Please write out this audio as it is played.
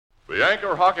The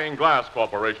Anchor Hocking Glass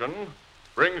Corporation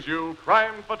brings you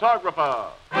Crime Photographer.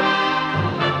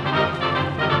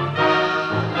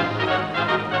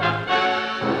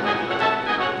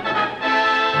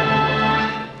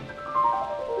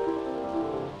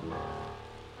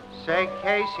 Say,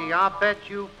 Casey, I'll bet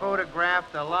you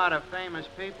photographed a lot of famous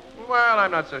people. Well,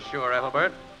 I'm not so sure,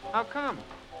 Ethelbert. How come?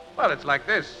 Well, it's like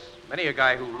this. Many a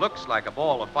guy who looks like a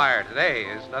ball of fire today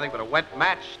is nothing but a wet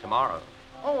match tomorrow.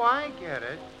 Oh, I get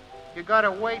it. You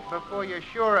gotta wait before you're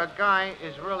sure a guy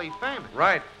is really famous.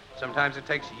 Right. Sometimes it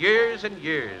takes years and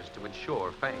years to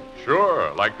ensure fame.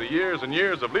 Sure, like the years and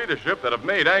years of leadership that have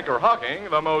made Anchor Hocking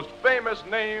the most famous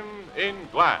name in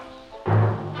glass.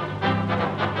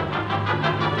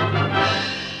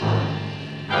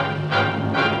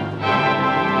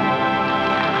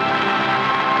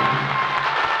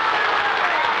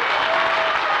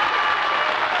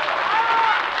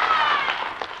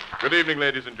 Good evening,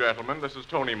 ladies and gentlemen. This is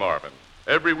Tony Marvin.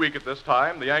 Every week at this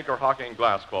time, the Anchor Hocking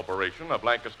Glass Corporation of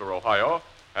Lancaster, Ohio,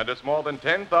 and its more than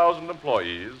 10,000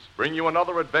 employees bring you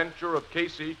another adventure of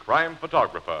Casey, crime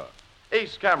photographer,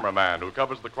 ace cameraman who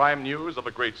covers the crime news of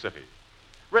a great city.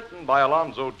 Written by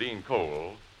Alonzo Dean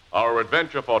Cole, our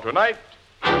adventure for tonight,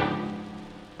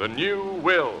 The New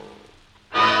Will.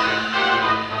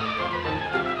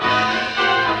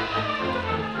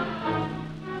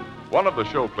 One of the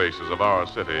showplaces of our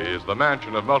city is the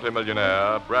mansion of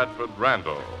multimillionaire Bradford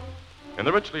Randall. In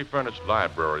the richly furnished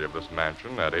library of this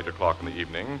mansion at 8 o'clock in the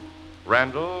evening,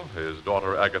 Randall, his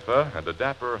daughter Agatha, and a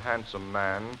dapper, handsome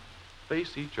man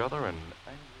face each other in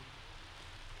angry...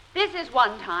 This is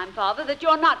one time, Father, that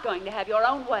you're not going to have your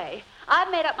own way.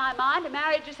 I've made up my mind to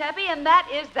marry Giuseppe, and that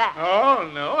is that. Oh,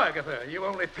 no, Agatha. You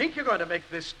only think you're going to make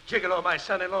this gigolo my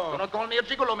son-in-law. Do not call me a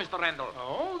gigolo, Mr. Randall.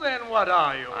 Oh, then what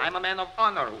are you? I'm a man of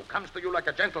honor who comes to you like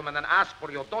a gentleman and asks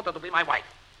for your daughter to be my wife.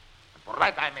 And for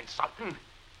that, I'm insulted.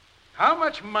 How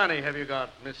much money have you got,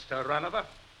 Mr. Ranover?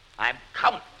 I'm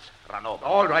Count Ranover.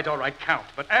 All right, count.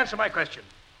 But answer my question.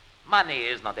 Money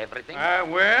is not everything.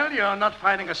 Well, you're not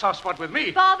finding a soft spot with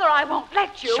me. Father, I won't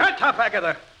let you. Shut up,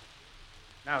 Agatha.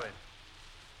 Now then,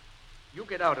 you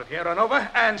get out of here, Ranover,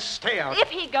 and stay out. If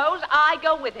he goes, I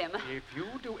go with him. If you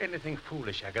do anything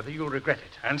foolish, Agatha, you'll regret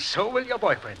it. And so will your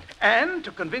boyfriend. And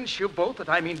to convince you both that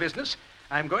I mean business,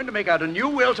 I'm going to make out a new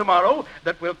will tomorrow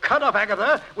that will cut off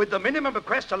Agatha with the minimum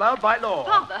bequest allowed by law.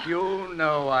 Father. You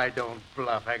know I don't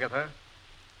bluff, Agatha.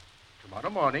 Tomorrow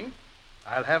morning,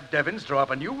 I'll have Devons draw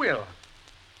up a new will.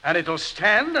 And it'll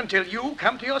stand until you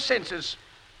come to your senses.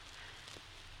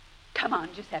 Come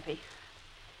on, Giuseppe.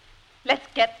 Let's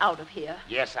get out of here.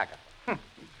 Yes, Agatha.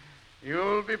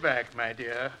 You'll be back, my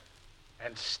dear,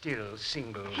 and still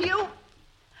single. You?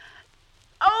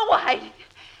 Oh, I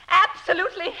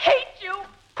absolutely hate you.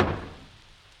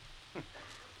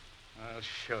 I'll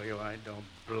show you I don't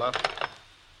bluff.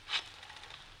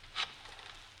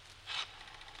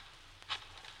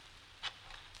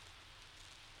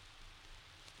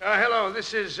 Hello,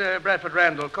 this is Bradford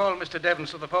Randall. Call Mr.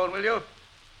 Devons to the phone, will you?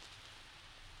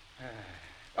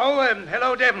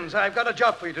 Hello, Devons. I've got a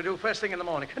job for you to do first thing in the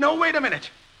morning. No, wait a minute.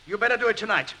 You better do it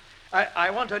tonight. I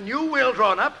want a new will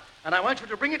drawn up, and I want you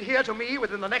to bring it here to me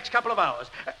within the next couple of hours.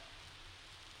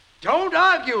 Don't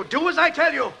argue. Do as I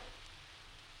tell you.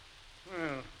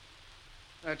 Well,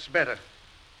 that's better.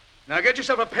 Now get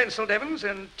yourself a pencil, Devons,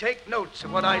 and take notes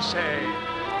of what I say.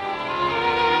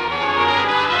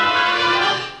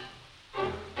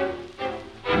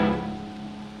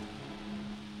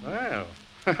 Well,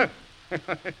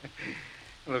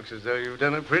 looks as though you've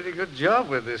done a pretty good job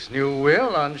with this new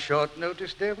will on short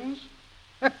notice, Devons.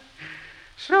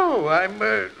 So, I'm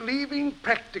leaving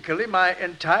practically my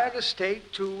entire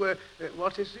estate to,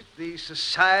 the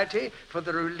Society for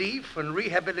the Relief and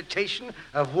Rehabilitation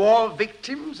of War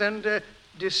Victims and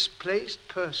Displaced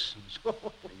Persons.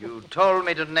 You told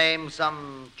me to name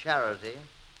some charity.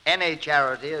 Any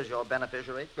charity as your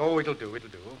beneficiary? Oh, it'll do.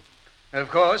 And of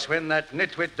course, when that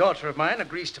nitwit daughter of mine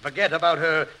agrees to forget about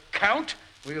her count,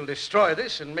 we'll destroy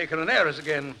this and make her an heiress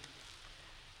again.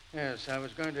 Yes, I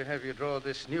was going to have you draw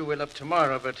this new will up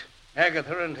tomorrow, but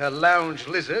Agatha and her lounge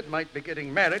lizard might be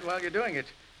getting married while you're doing it.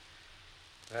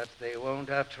 But they won't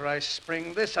after I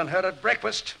spring this on her at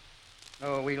breakfast.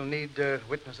 Oh, we'll need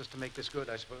witnesses to make this good,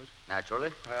 I suppose.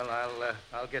 Naturally. Well,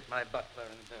 I'll get my butler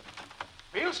and...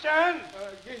 Fieldston!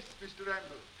 Yes, Mr.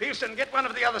 Randall. Fieldston, get one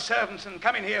of the other servants and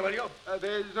come in here, will you?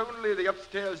 There's only the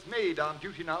upstairs maid on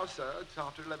duty now, sir. It's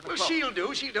after 11 o'clock. Well, she'll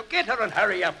do. Get her and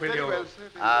hurry up, will Very you? well, sir.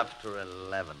 After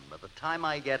 11. By the time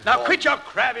I get Now, home... quit your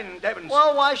crabbing, Devons.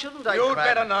 Well, why shouldn't I You'd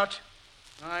crab? better not.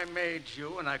 I made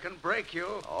you, and I can break you.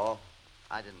 Oh,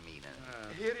 I didn't mean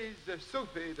it. Here is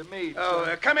Sophie, the maid.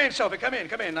 Oh, come in, Sophie. Come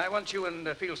in. I want you and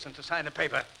Fieldston to sign a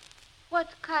paper. What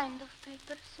kind of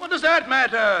paper, sir? What does that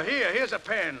matter? Here's a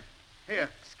pen. Here.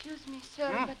 Excuse me,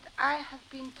 sir, but I have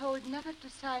been told never to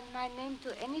sign my name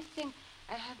to anything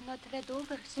I have not read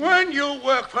over, sir. When you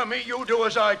work for me, you do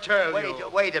as I tell you.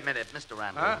 Wait a minute, Mr.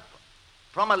 Randall. Huh?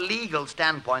 From a legal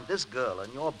standpoint, this girl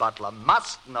and your butler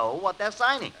must know what they're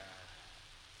signing.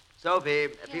 Sophie,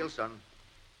 Fieldston,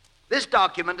 this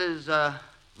document is a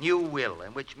new will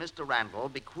in which Mr. Randall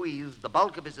bequeaths the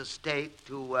bulk of his estate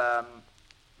to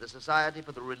the Society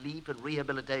for the Relief and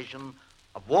Rehabilitation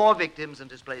of War Victims and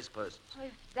Displaced Persons. Oh,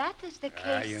 if that is the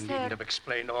case, You sir... needn't have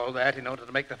explained all that in order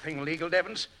to make the thing legal,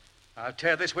 Devons. I'll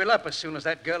tear this will up as soon as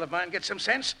that girl of mine gets some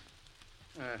sense.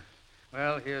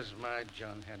 Well, here's my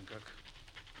John Hancock.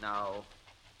 Now,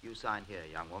 you sign here,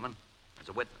 young woman, as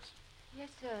a witness. Yes,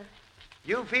 sir.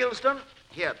 You, Fieldston,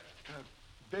 here.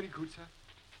 Very good, sir.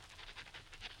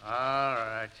 All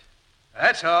right.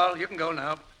 That's all. You can go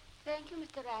now. Thank you,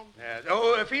 Mr.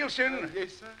 Randall. Fieldston,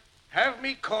 Yes, sir. have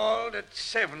me called at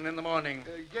 7 in the morning.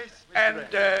 Yes, Mr. And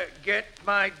Randall. get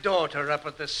my daughter up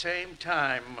at the same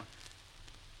time.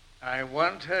 I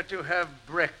want her to have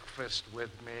breakfast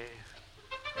with me.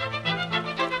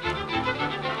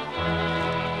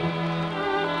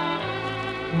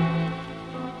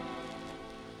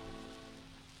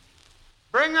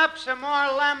 Bring up some more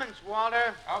lemons,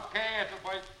 Walter. Okay,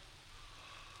 Ethelbert.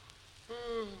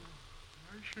 I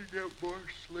should get more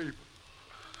sleep.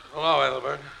 Hello,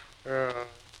 Ethelbert.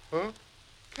 Huh?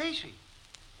 Casey,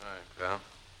 Hi, pal.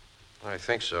 I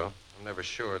think so. I'm never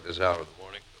sure at this hour of the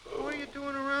morning. what are you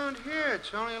doing around here?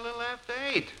 It's only a little after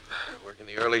 8. Working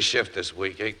the early shift this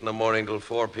week, 8 in the morning till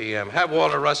 4 p.m. Have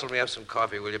Walter rustle me up some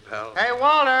coffee, will you, pal? Hey,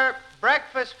 Walter,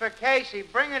 breakfast for Casey.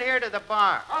 Bring it here to the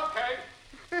bar.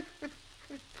 Okay.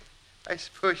 I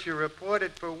suppose you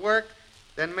reported for work,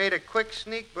 then made a quick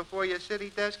sneak before your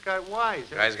city desk got wise.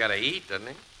 Huh? Guy's got to eat, doesn't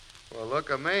he? Well,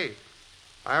 look at me.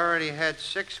 I already had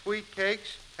 6 wheat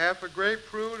cakes, half a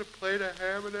grapefruit, a plate of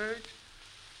ham and eggs,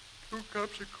 2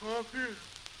 cups of coffee,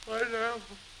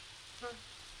 pineapple.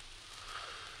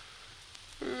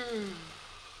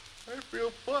 I feel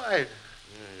fine.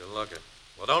 Yeah, you're looking.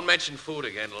 Well, don't mention food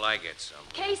again till I get some.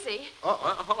 Casey, Well,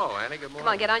 hello, Annie. Good morning. come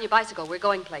on, get on your bicycle. We're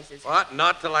going places. What?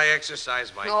 Not till I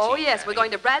exercise my Oh, teeth, yes, Annie. we're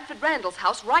going to Bradford Randall's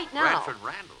house right now. Bradford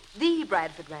Randall's? The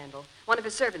Bradford Randall. One of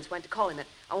his servants went to call him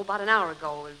about an hour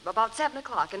ago, about 7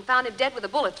 o'clock, and found him dead with a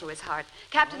bullet through his heart.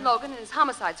 Captain Logan and his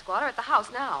homicide squad are at the house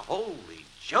now. Holy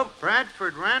jump.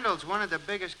 Bradford Randall's one of the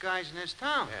biggest guys in this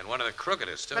town. And one of the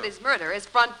crookedest, too. But his murder is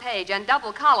front page and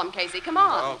double column, Casey. Come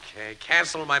on. Okay,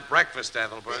 cancel my breakfast,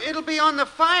 Ethelbert. It'll be on the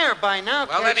fire by now,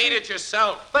 Well, then Casey. eat it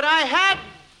yourself. But I had...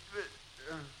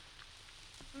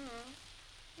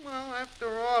 well, after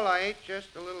all, I ate just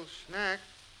a little snack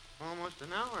almost an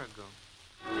hour ago.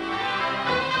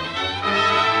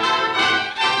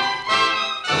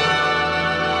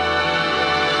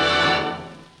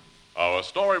 Our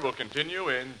story will continue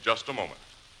in just a moment.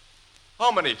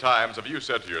 How many times have you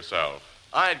said to yourself,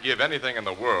 I'd give anything in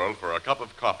the world for a cup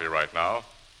of coffee right now?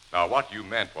 Now, what you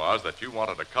meant was that you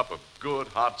wanted a cup of good,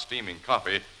 hot, steaming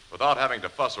coffee without having to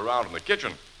fuss around in the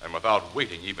kitchen and without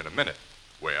waiting even a minute.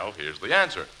 Well, here's the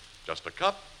answer. Just a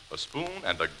cup, a spoon,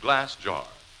 and a glass jar.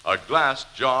 A glass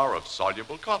jar of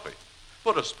soluble coffee.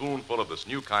 Put a spoonful of this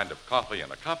new kind of coffee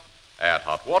in a cup, add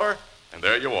hot water, and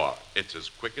there you are. It's as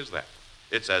quick as that.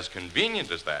 It's as convenient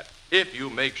as that if you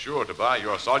make sure to buy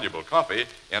your soluble coffee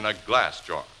in a glass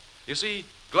jar. You see,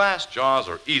 glass jars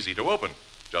are easy to open.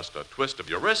 Just a twist of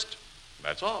your wrist,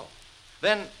 that's all.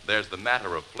 Then there's the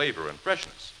matter of flavor and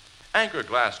freshness. Anchor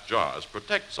glass jars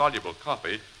protect soluble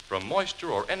coffee from moisture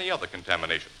or any other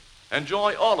contamination.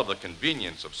 Enjoy all of the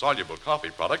convenience of soluble coffee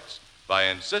products by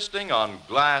insisting on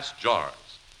glass jars.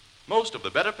 Most of the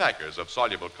better packers of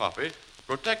soluble coffee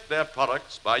protect their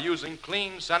products by using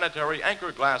clean, sanitary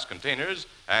Anchor glass containers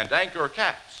and Anchor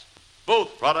caps.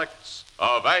 Both products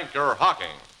of Anchor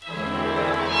Hocking.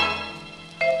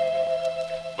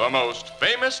 The most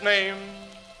famous name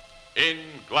in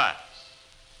glass.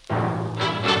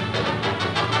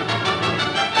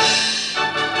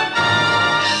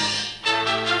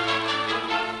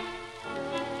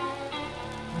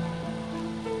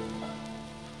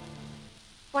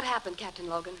 What happened, Captain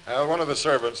Logan? One of the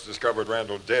servants discovered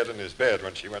Randall dead in his bed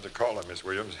when she went to call him, Miss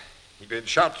Williams. He'd been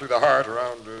shot through the heart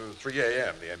around 3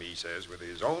 a.m., the M.E. says, with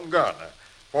his own gun,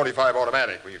 a .45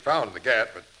 automatic. We found the gap,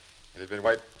 but it had been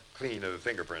wiped clean of the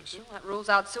fingerprints. Well, that rules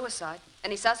out suicide.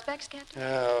 Any suspects,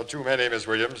 Captain? Too many, Miss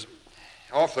Williams.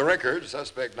 Off the record,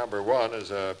 suspect number 1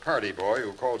 is a party boy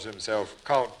who calls himself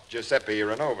Count Giuseppe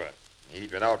Renova.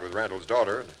 He'd been out with Randall's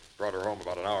daughter and brought her home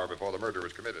about an hour before the murder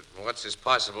was committed. What's his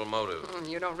possible motive?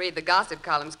 You don't read the gossip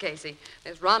columns, Casey.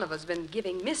 This Ronova's been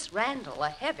giving Miss Randall a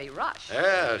heavy rush.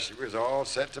 Yeah, she was all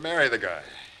set to marry the guy.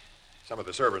 Some of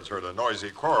the servants heard a noisy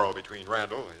quarrel between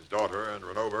Randall, his daughter, and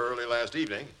Renova early last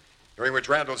evening, during which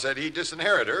Randall said he'd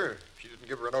disinherit her if she didn't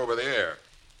give Renova the heir.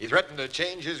 He threatened to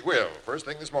change his will first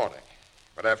thing this morning.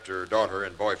 But after daughter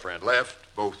and boyfriend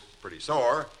left, both pretty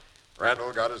sore,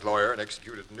 Randall got his lawyer and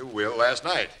executed a new will last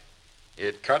night.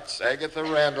 It cuts Agatha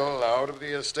Randall out of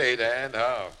the estate and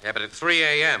how? Yeah, but at 3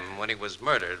 a.m., when he was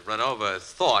murdered, Renova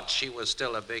thought she was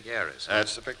still a big heiress.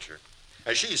 That's the picture.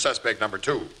 And she's suspect number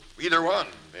 2. Either one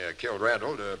may have killed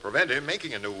Randall to prevent him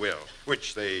making a new will,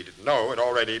 which they didn't know had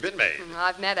already been made.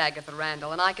 I've met Agatha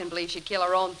Randall, and I can believe she'd kill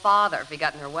her own father if he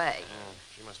got in her way.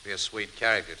 She must be a sweet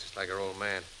character, just like her old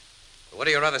man. But what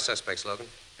are your other suspects, Logan?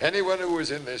 Anyone who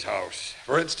was in this house.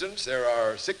 For instance, there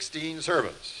are 16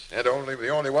 servants, and the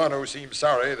only one who seems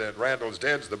sorry that Randall's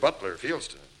dead's the butler,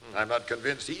 Fieldston. I'm not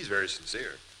convinced he's very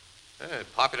sincere.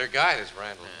 Popular guy, this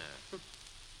Randall.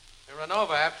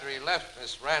 Renova, after he left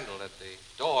Miss Randall at the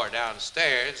door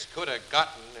downstairs, could have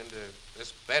gotten into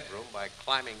this bedroom by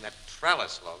climbing that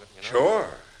trellis, Logan, you know? Sure.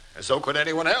 And so could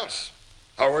anyone else.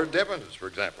 Howard Devens, for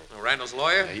example. Randall's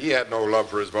lawyer? He had no love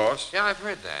for his boss. Yeah, I've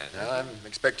heard that. I'm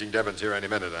expecting Devens here any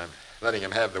minute. I'm letting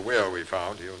him have the will we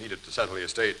found. He'll need it to settle the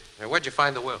estate. Where'd you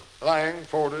find the will? Lying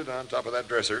folded on top of that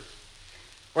dresser.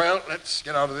 Well, let's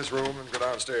get out of this room and go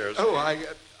downstairs. Oh,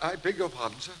 I beg your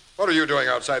pardon, sir. What are you doing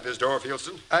outside this door,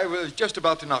 Fieldston? I was just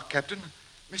about to knock, Captain.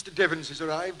 Mr. Devens has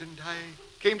arrived, and I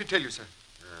came to tell you, sir.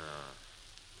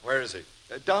 Where is he?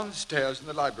 Downstairs in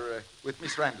the library with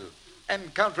Miss Randall.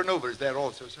 And Count Renova is there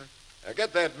also, sir.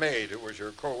 Get that maid who was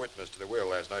your co-witness to the will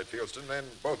last night, Fieldston, then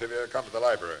both of you come to the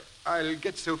library. I'll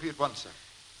get Sophie at once, sir.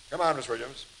 Come on, Miss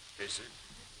Williams. Casey.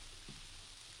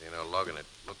 You know, Logan, it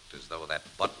looked as though that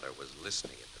butler was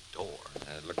listening at the door.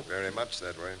 It looked very much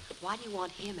that way. Why do you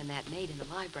want him and that maid in the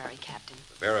library, Captain?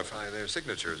 To verify their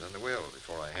signatures on the will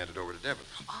before I hand it over to Devens.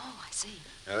 Oh, I see.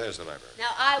 Now, there's the library.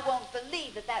 Now, I won't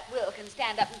believe that will can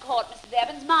stand up in court, Mr.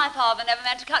 Devens. My father never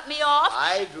meant to cut me off.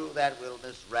 I drew that will,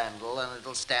 Miss Randall, and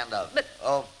it'll stand up. But...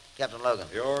 Oh, Captain Logan.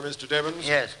 You're Mr. Devens?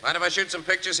 Yes. Mind if I shoot some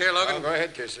pictures here, Logan? Oh, go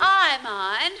ahead, Casey. I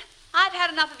mind. I've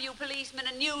had enough of you policemen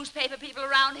and newspaper people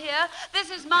around here. This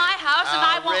is my house, and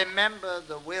I won't... Remember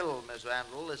the will, Miss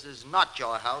Randall. This is not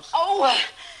your house. Oh,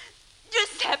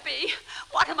 Giuseppe,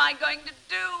 what am I going to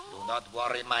do? Do not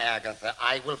worry, my Agatha.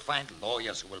 I will find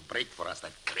lawyers who will break for us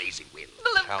that crazy will.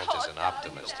 Well, of Count course, is an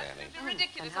optimist, Annie.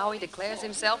 Ridiculous. And how he declares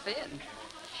himself in.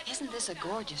 Isn't this a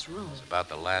gorgeous room? It's about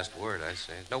the last word, I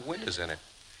say. No windows in it.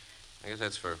 I guess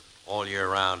that's for all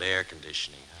year-round air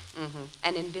conditioning, huh? Mm-hmm.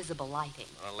 And invisible lighting.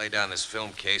 I'll lay down this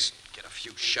film case, get a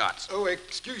few shots. Oh,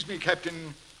 excuse me,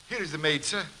 Captain. Here is the maid,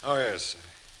 sir. Oh, yes.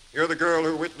 You're the girl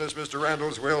who witnessed Mr.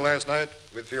 Randall's will last night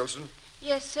with Fieldston?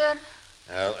 Yes, sir.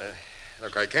 Well,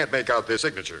 look, I can't make out this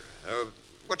signature.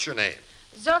 What's your name?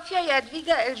 Zofia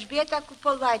Jadwiga Elżbieta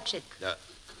Kupolajczyk. No.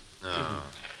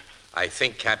 I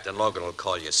think Captain Logan will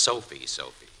call you Sophie.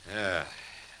 Yeah.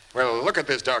 Well, look at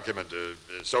this document,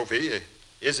 Sophie.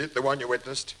 Is it the one you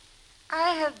witnessed?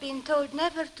 I have been told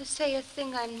never to say a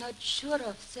thing I'm not sure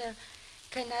of, sir.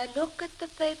 Can I look at the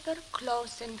paper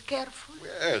close and careful?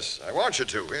 Yes, I want you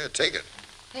to. Take it.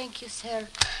 Thank you, sir.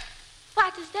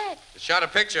 What is that? I shot a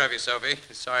picture of you, Sophie.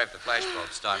 Sorry if the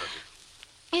flashbulb startled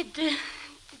you. It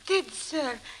did,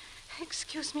 sir.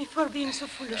 Excuse me for being so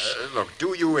foolish. Look,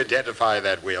 do you identify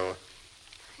that will?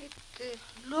 It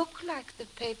looked like the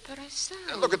paper I saw.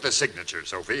 Look at the signature,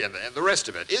 Sophie, and the rest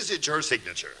of it. Is it your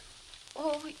signature?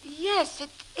 Oh, yes, it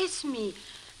is me.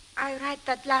 I write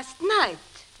that last night.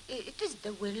 It is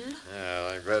the will.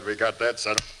 Well, I'm glad we got that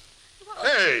settled.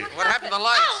 Hey! What happened to the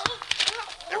lights?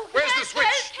 Where's the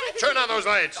switch? Turn on those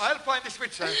lights. I'll find the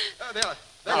switch, sir. There.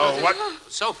 Oh, what?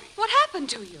 Sophie. What happened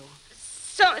to you?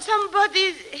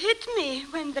 Somebody hit me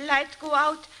when the light go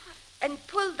out and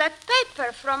pulled that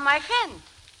paper from my hand.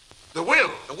 The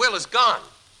will. The will is gone.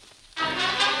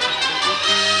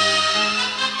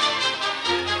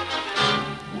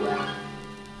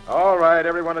 All right,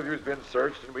 every one of you's been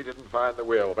searched, and we didn't find the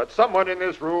will. But someone in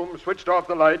this room switched off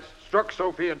the lights, struck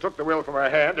Sophie, and took the will from her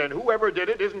hand, and whoever did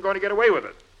it isn't going to get away with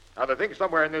it. Now, the thing's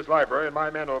somewhere in this library, and my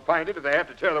men will find it if they have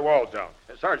to tear the walls down.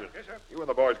 Sergeant. Yes, sir. You and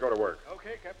the boys go to work.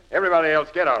 Okay, Captain. Everybody else,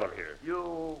 get out of here.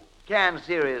 You can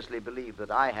seriously believe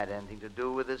that I had anything to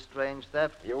do with this strange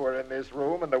theft? You were in this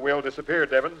room, and the will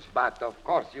disappeared, Devens. But, of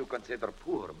course, you consider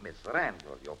poor Miss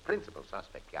Randall your principal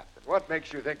suspect, Captain. What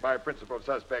makes you think my principal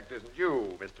suspect isn't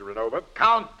you, Mr. Renova?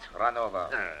 Count Renova.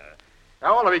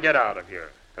 Now, all of you get out of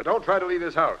here. Now, don't try to leave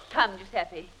this house. Come,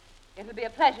 Giuseppe. It'll be a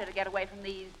pleasure to get away from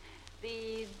these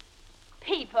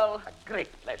people. A great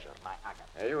pleasure, my Agatha.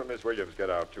 Hey, you and Miss Williams get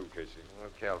out, too, Casey.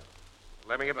 Okay,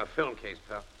 let me get my film case,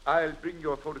 pal. I'll bring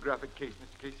your photographic case,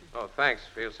 Mr. Casey. Oh, thanks,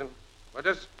 Fieldston. Well,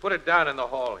 just put it down in the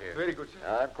hall here. Very good,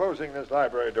 sir. I'm closing this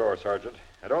library door, Sergeant.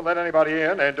 And don't let anybody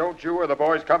in, and don't you or the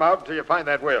boys come out until you find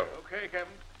that will. Okay,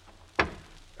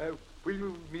 Captain. Will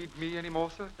you need me any more,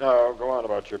 sir? No, go on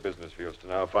about your business, Fieldston.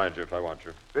 I'll find you if I want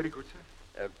you. Very good,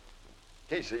 sir.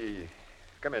 Casey,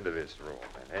 come into this room.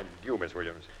 And you, Miss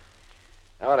Williams.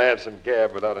 I want to have some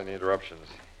gab without any interruptions.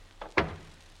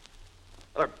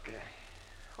 Look,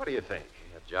 what do you think?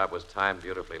 That job was timed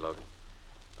beautifully, Logan.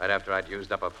 Right after I'd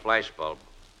used up a flash bulb.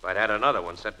 If I'd had another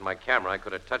one set in my camera, I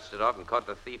could have touched it off and caught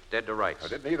the thief dead to rights. Now,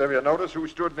 didn't either of you notice who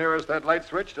stood nearest that light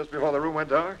switch just before the room went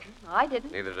dark? I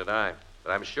didn't. Neither did I.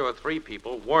 But I'm sure 3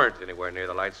 people weren't anywhere near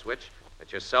the light switch.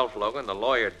 That's yourself, Logan, the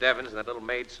lawyer, Devins, and that little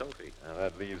maid, Sophie. Now,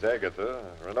 that leaves Agatha,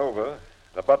 Renova,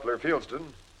 the butler, Fieldston,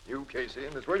 you, Casey,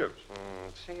 and Miss Williams.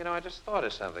 See, I just thought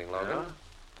of something, Logan. Yeah?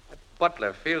 That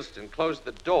butler, Fieldston, closed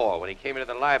the door when he came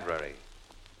into the library.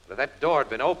 But if that door had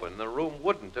been open, the room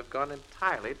wouldn't have gone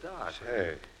entirely dark.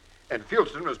 Hey, and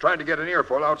Fieldston was trying to get an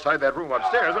earful outside that room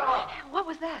upstairs. What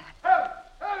was that?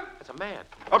 It's a man.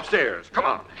 Upstairs, come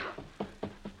on.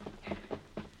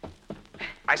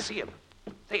 I see him.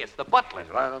 Say, it's the butler.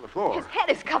 He's lying on the floor. His head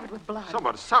is covered with blood.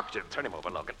 Someone socked him. Turn him over,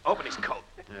 Logan. Open his coat.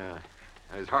 Yeah,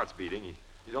 his heart's beating.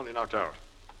 He's only knocked out.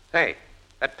 Hey,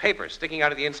 that paper sticking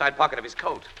out of the inside pocket of his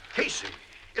coat. Casey,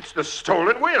 it's the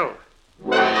stolen will.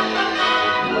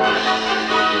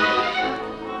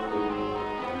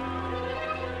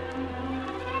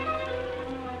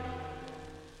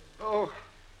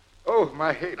 Oh,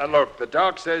 my head. Now, look, the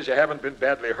doc says you haven't been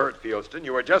badly hurt, Fieldston.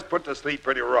 You were just put to sleep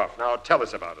pretty rough. Now, tell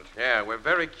us about it. Yeah, we're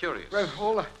very curious.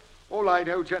 Well, all I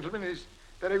know, gentlemen, is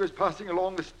that I was passing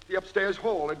along the upstairs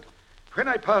hall, and when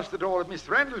I passed the door of Miss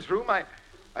Randall's room, I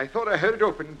thought I heard it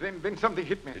open, then something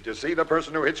hit me. Did you see the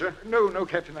person who hit you? No,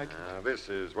 Captain, I... This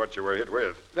is what you were hit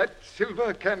with. That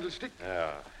silver candlestick.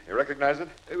 Yeah. You recognize it?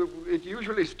 It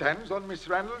usually stands on Miss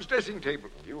Randall's dressing table.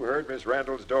 You heard Miss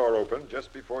Randall's door open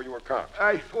just before you were caught.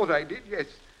 I thought I did, yes.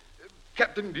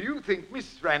 Captain, do you think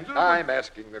Miss Randall... I'm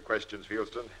asking the questions,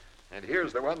 Fieldston. And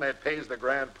here's the one that pays the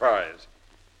grand prize.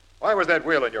 Why was that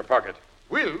will in your pocket?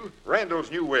 Will? Randall's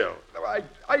new will. No,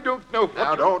 I don't know what...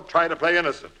 Now, don't try to play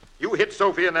innocent. You hit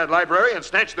Sophie in that library and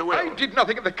snatched the will. I did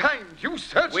nothing of the kind. You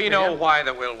searched me. We know why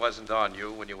the will wasn't on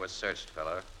you when you were searched,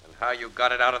 fella, and how you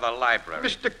got it out of the library.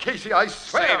 Mr. Casey, I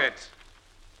swear... Save it.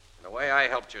 And the way I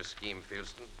helped your scheme,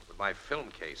 Fieldston, with my film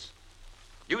case.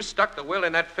 You stuck the will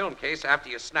in that film case after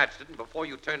you snatched it and before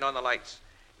you turned on the lights.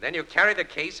 Then you carried the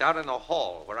case out in the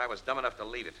hall where I was dumb enough to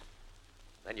leave it.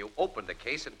 Then you opened the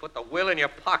case and put the will in your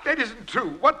pocket. That isn't true.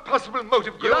 What possible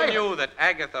motive could I... You knew that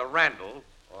Agatha Randall,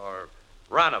 or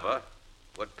Ranova,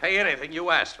 would pay anything you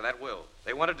asked for that will.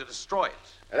 They wanted to destroy it.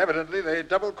 And evidently they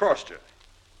double-crossed you.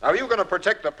 Now, are you going to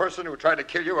protect the person who tried to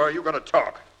kill you, or are you going to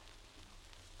talk?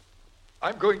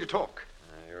 I'm going to talk.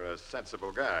 You're a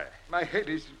sensible guy. My head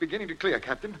is beginning to clear,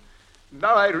 Captain.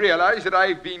 Now I realize that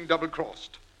I've been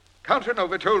double-crossed. Count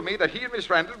Renova told me that he and Miss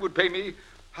Randall would pay me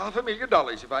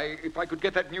 $500,000 if I could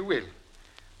get that new will.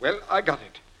 Well, I got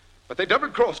it. But they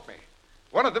double-crossed me.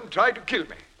 One of them tried to kill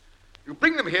me. You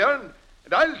bring them here,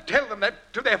 and I'll tell them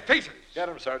that to their faces. Get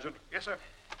him, Sergeant. Yes, sir.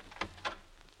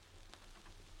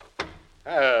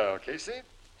 Well, Casey,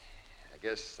 I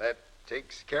guess that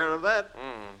takes care of that.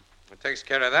 It takes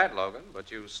care of that, Logan,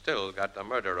 but you still got the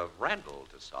murder of Randall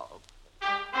to solve.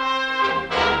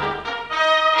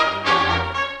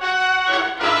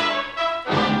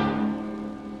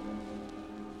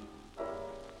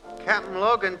 Captain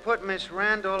Logan put Miss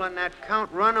Randall and that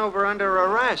Count Runover under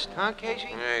arrest, huh, Casey?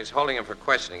 Yeah, he's holding him for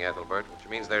questioning, Ethelbert, which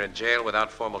means they're in jail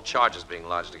without formal charges being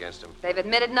lodged against him. They've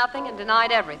admitted nothing and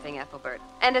denied everything, Ethelbert.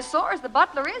 And as sore as the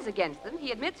butler is against them,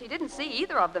 he admits he didn't see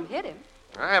either of them hit him.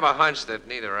 I have a hunch that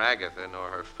neither Agatha nor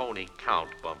her phony Count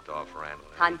bumped off Randall.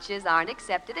 Hunches aren't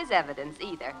accepted as evidence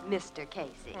either, Mr.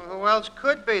 Casey. Well, who else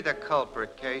could be the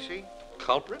culprit, Casey?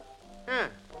 Culprit? Yeah.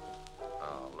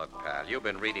 Oh, look, pal, you've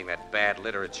been reading that bad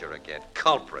literature again.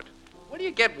 Culprit. Where do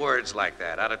you get words like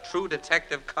that? Out of True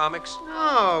Detective comics?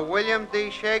 No, William D.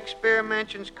 Shakespeare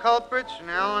mentions culprits, and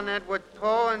Allen Edward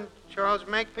Poe and Charles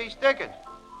Makepeace Dickens.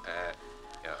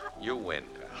 Yeah, you win,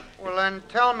 pal. Well, then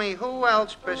tell me, who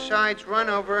else besides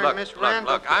Runover and Miss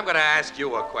Randall... Look, I'm going to ask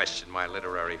you a question, my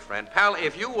literary friend. Pal,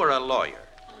 if you were a lawyer,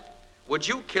 would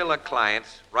you kill a client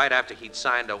right after he'd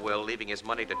signed a will leaving his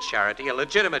money to charity, a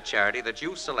legitimate charity that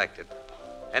you selected,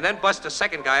 and then bust a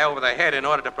second guy over the head in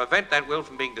order to prevent that will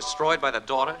from being destroyed by the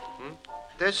daughter?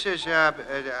 This is,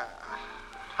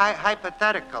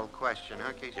 hypothetical question,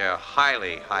 huh, Casey? Yeah,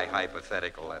 highly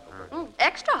hypothetical, Ethelbert.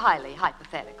 Extra highly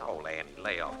hypothetical. Oh, Andy,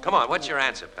 lay off. Come on, what's your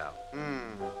answer, pal?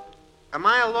 Am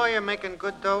I a lawyer making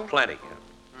good dough? Plenty.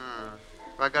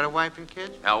 Have I got a wife and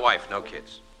kids? Now, wife, no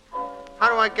kids. How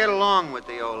do I get along with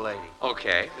the old lady?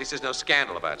 Okay, at least there's no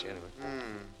scandal about you, anyway.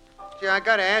 See, I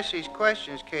gotta ask these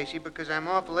questions, Casey, because I'm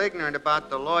awful ignorant about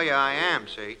the lawyer I am,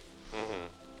 see?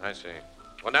 I see.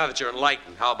 Well, now that you're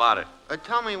enlightened, how about it?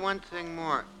 Tell me one thing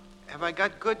more. Have I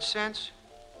got good sense?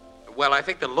 Well, I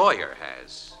think the lawyer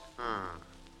has.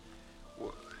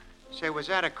 Say, was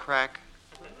that a crack?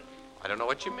 I don't know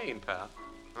what you mean, pal.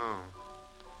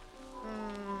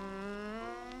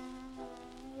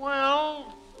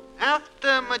 Well,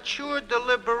 after mature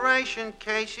deliberation,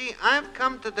 Casey, I've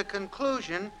come to the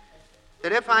conclusion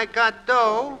that if I got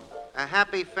dough, a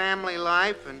happy family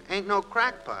life, and ain't no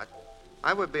crackpot,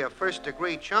 I would be a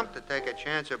first-degree chump to take a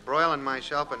chance of broiling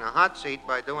myself in a hot seat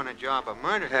by doing a job of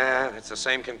murder. Yeah, that's the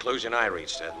same conclusion I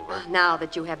reached, Ethelbert. Now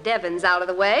that you have Devons out of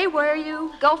the way, where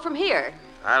you go from here?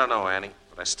 I don't know, Annie,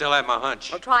 but I still have my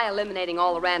hunch. Well, try eliminating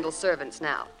all the Randall servants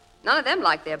now. None of them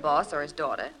like their boss or his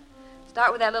daughter.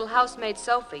 Start with that little housemaid,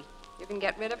 Sophie. You can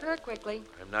get rid of her quickly.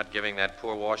 I'm not giving that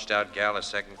poor washed-out gal a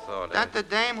second thought. That the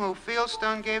dame who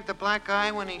Fieldstone gave the black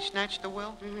eye when he snatched the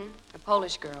will? A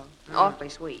Polish girl. Awfully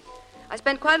sweet. I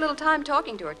spent quite a little time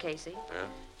talking to her, Casey. Yeah?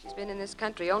 She's been in this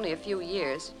country only a few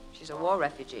years. She's a war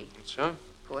refugee. So?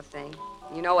 Poor thing.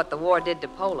 You know what the war did to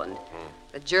Poland.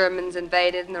 The Germans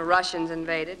invaded and the Russians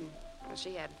invaded. And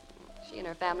she and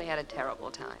her family had a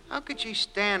terrible time. How could she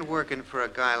stand working for a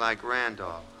guy like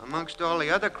Randolph? Amongst all the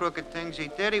other crooked things he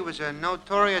did, he was a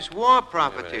notorious war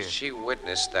profiteer. She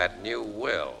witnessed that new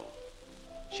will.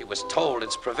 She was told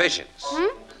its provisions.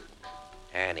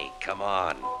 Annie, come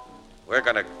on. We're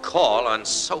going to call on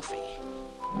Sophie.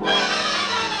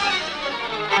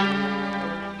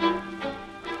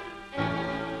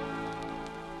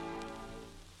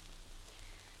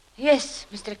 Yes,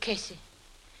 Mr. Casey.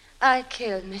 I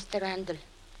killed Mr. Randall.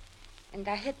 And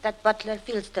I hit that butler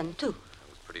Fieldstone, too. I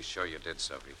was pretty sure you did,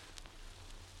 Sophie.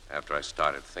 After I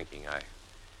started thinking,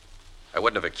 I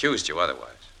wouldn't have accused you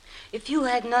otherwise. If you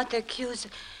had not accused,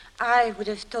 I would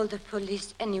have told the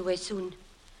police anyway soon.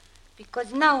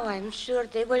 Because now I'm sure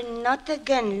they will not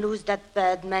again lose that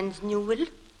bad man's new will.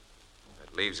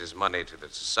 That leaves his money to the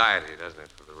society, doesn't it,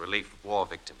 for the relief of war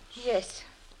victims? Yes.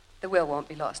 The will won't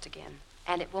be lost again.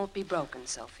 And it won't be broken,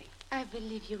 Sophie. I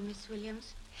believe you, Miss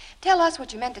Williams. Tell us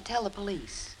what you meant to tell the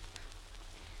police.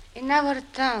 In our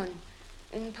town,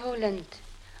 in Poland,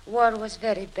 war was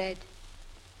very bad.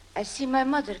 I see my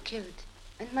mother killed,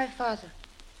 and my father.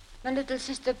 My little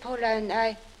sister Paula and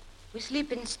I, we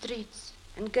sleep in streets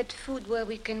and get food where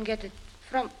we can get it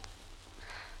from.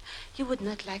 You would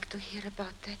not like to hear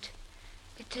about that.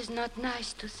 It is not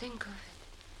nice to think of it.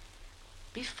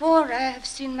 Before, I have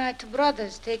seen my two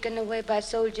brothers taken away by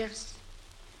soldiers.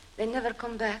 They never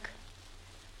come back.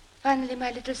 Finally,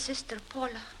 my little sister,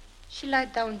 Paula, she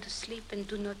lied down to sleep and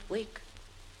do not wake.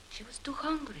 She was too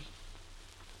hungry.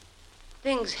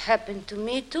 Things happened to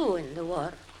me, too, in the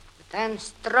war. But I'm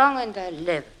strong and I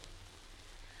live.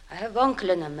 I have uncle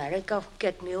in America who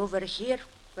get me over here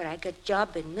where I get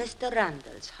job in Mr.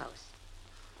 Randall's house.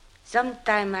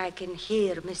 Sometime I can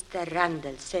hear Mr.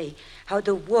 Randall say how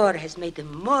the war has made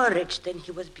him more rich than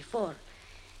he was before.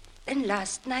 Then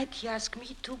last night he asked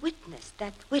me to witness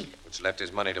that will. Which left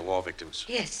his money to war victims.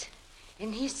 Yes,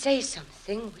 and he say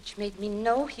something which made me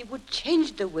know he would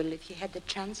change the will if he had the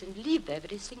chance and leave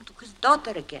everything to his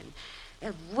daughter again.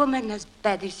 A woman as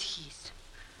bad as he is.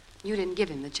 You didn't give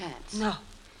him the chance. No.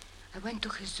 I went to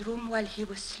his room while he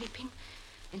was sleeping,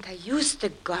 and I used the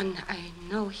gun I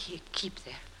know he keep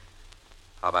there.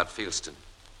 How about Fieldstone?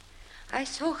 I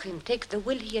saw him take the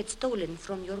will he had stolen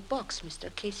from your box, Mr.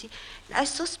 Casey. I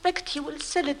suspect he will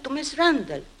sell it to Miss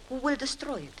Randall, who will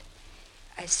destroy it.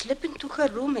 I slip into her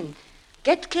room and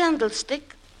get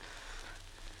candlestick.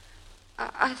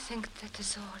 I think that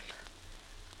is all.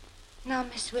 Now,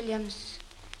 Miss Williams,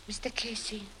 Mr.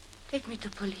 Casey, take me to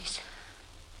police.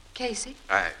 Casey?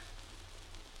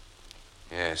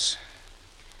 Yes.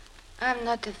 I'm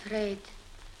not afraid,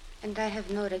 and I have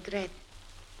no regret.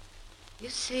 You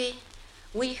see,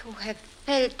 we who have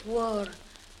felt war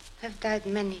have died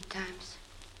many times.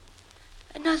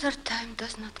 Another time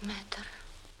does not matter.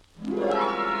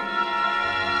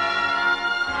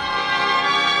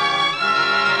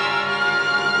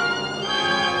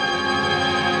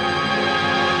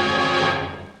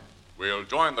 We'll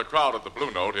join the crowd at the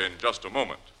Blue Note in just a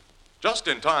moment. Just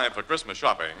in time for Christmas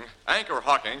shopping, Anchor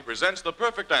Hocking presents the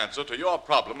perfect answer to your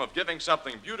problem of giving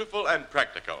something beautiful and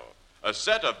practical. A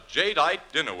set of jadeite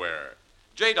dinnerware.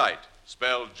 Jadeite,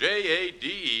 spelled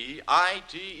Jadeite,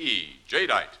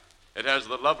 Jadeite. It has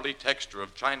the lovely texture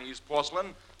of Chinese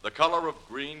porcelain, the color of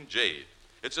green jade.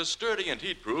 It's as sturdy and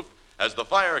heat-proof as the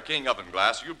Fire King oven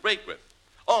glass you bake with.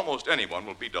 Almost anyone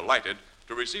will be delighted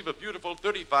to receive a beautiful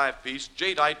 35-piece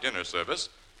Jadeite dinner service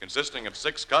consisting of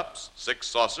 6 cups, 6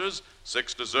 saucers,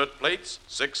 6 dessert plates,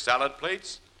 6 salad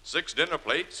plates, 6 dinner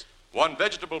plates, 1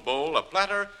 vegetable bowl, a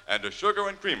platter, and a sugar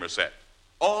and creamer set.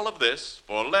 All of this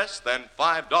for less than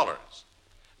 $5.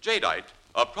 Jadeite,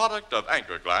 a product of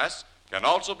Anchor Glass, can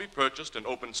also be purchased in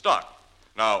open stock.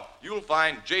 Now, you'll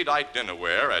find Jadeite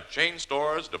dinnerware at chain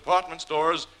stores, department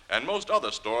stores, and most other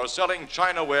stores selling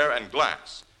chinaware and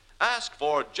glass. Ask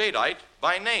for Jadeite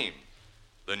by name,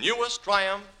 the newest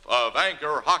triumph of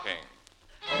Anchor Hocking.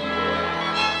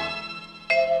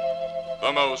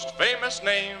 The most famous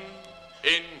name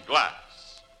in glass.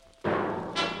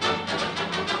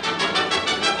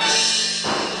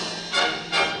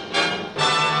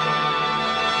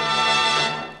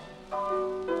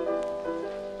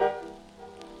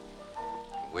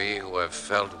 We who have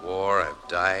felt war have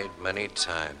died many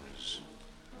times.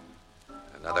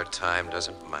 Another time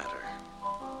doesn't matter.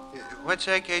 What's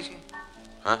that, Casey?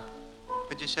 Huh?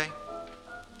 What'd you say?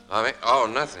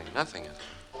 Nothing.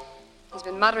 He's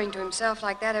been muttering to himself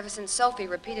like that ever since Sophie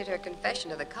repeated her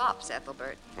confession to the cops,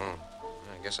 Ethelbert. I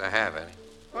guess I have, Eddie.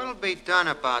 What'll be done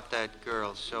about that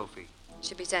girl, Sophie?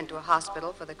 Should be sent to a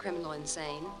hospital for the criminal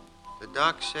insane. The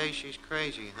docs say she's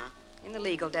crazy, huh? In the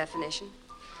legal definition.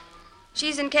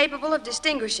 She's incapable of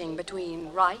distinguishing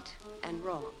between right and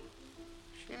wrong.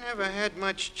 She never had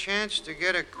much chance to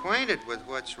get acquainted with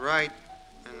what's right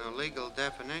in the legal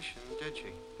definition, did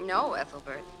she? No,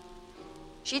 Ethelbert.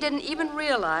 She didn't even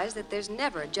realize that there's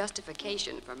never a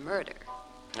justification for murder.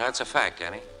 That's a fact,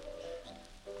 Annie.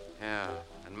 Yeah,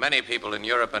 and many people in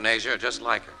Europe and Asia are just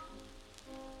like her.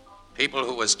 People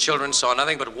who as children saw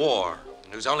nothing but war,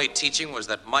 and whose only teaching was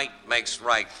that might makes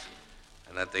right,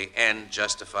 and that the end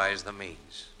justifies the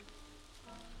means.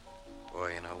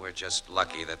 Boy, we're just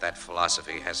lucky that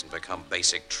philosophy hasn't become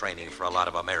basic training for a lot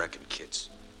of American kids.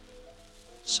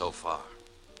 So far.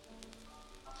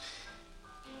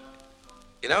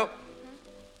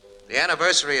 The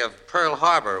anniversary of Pearl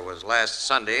Harbor was last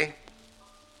Sunday,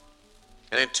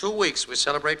 and in 2 weeks we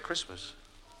celebrate Christmas.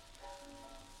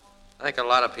 I think a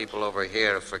lot of people over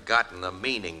here have forgotten the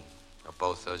meaning of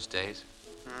both those days.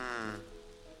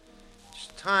 It's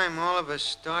time all of us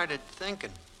started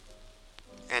thinking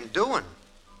and doing.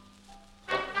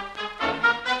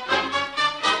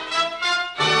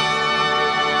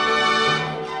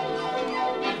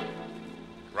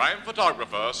 Crime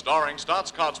Photographer, starring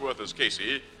Stotts Cotsworth as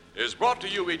Casey, is brought to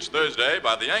you each Thursday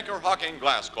by the Anchor Hocking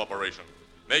Glass Corporation,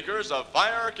 makers of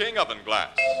Fire King oven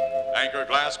glass, Anchor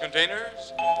glass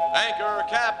containers, Anchor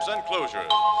caps and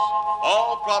closures.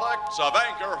 All products of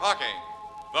Anchor Hocking,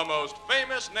 the most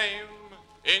famous name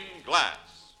in glass.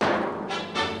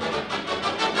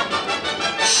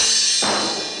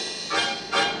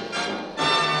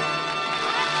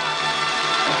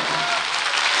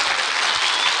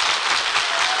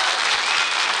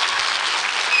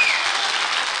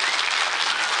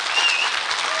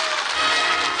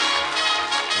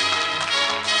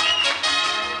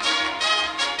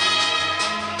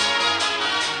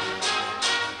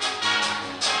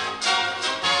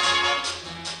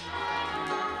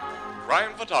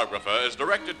 Crime Photographer is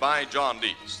directed by John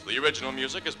Dietz. The original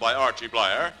music is by Archie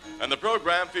Blyer, and the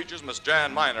program features Miss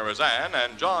Jan Miner as Anne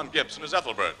and John Gibson as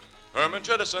Ethelbert. Herman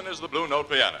Chittison is the Blue Note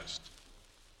pianist.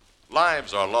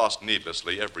 Lives are lost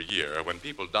needlessly every year when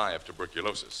people die of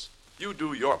tuberculosis. You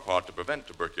do your part to prevent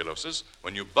tuberculosis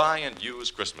when you buy and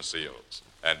use Christmas seals.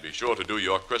 And be sure to do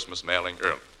your Christmas mailing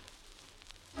early.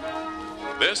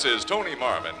 This is Tony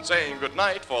Marvin saying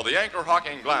goodnight for the Anchor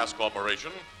Hocking Glass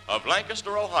Corporation of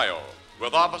Lancaster, Ohio,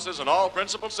 with offices in all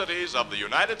principal cities of the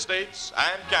United States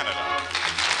and Canada.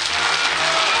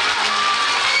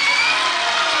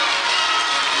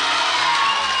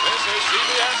 This is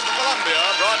CBS, the Columbia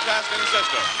Broadcasting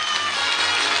System.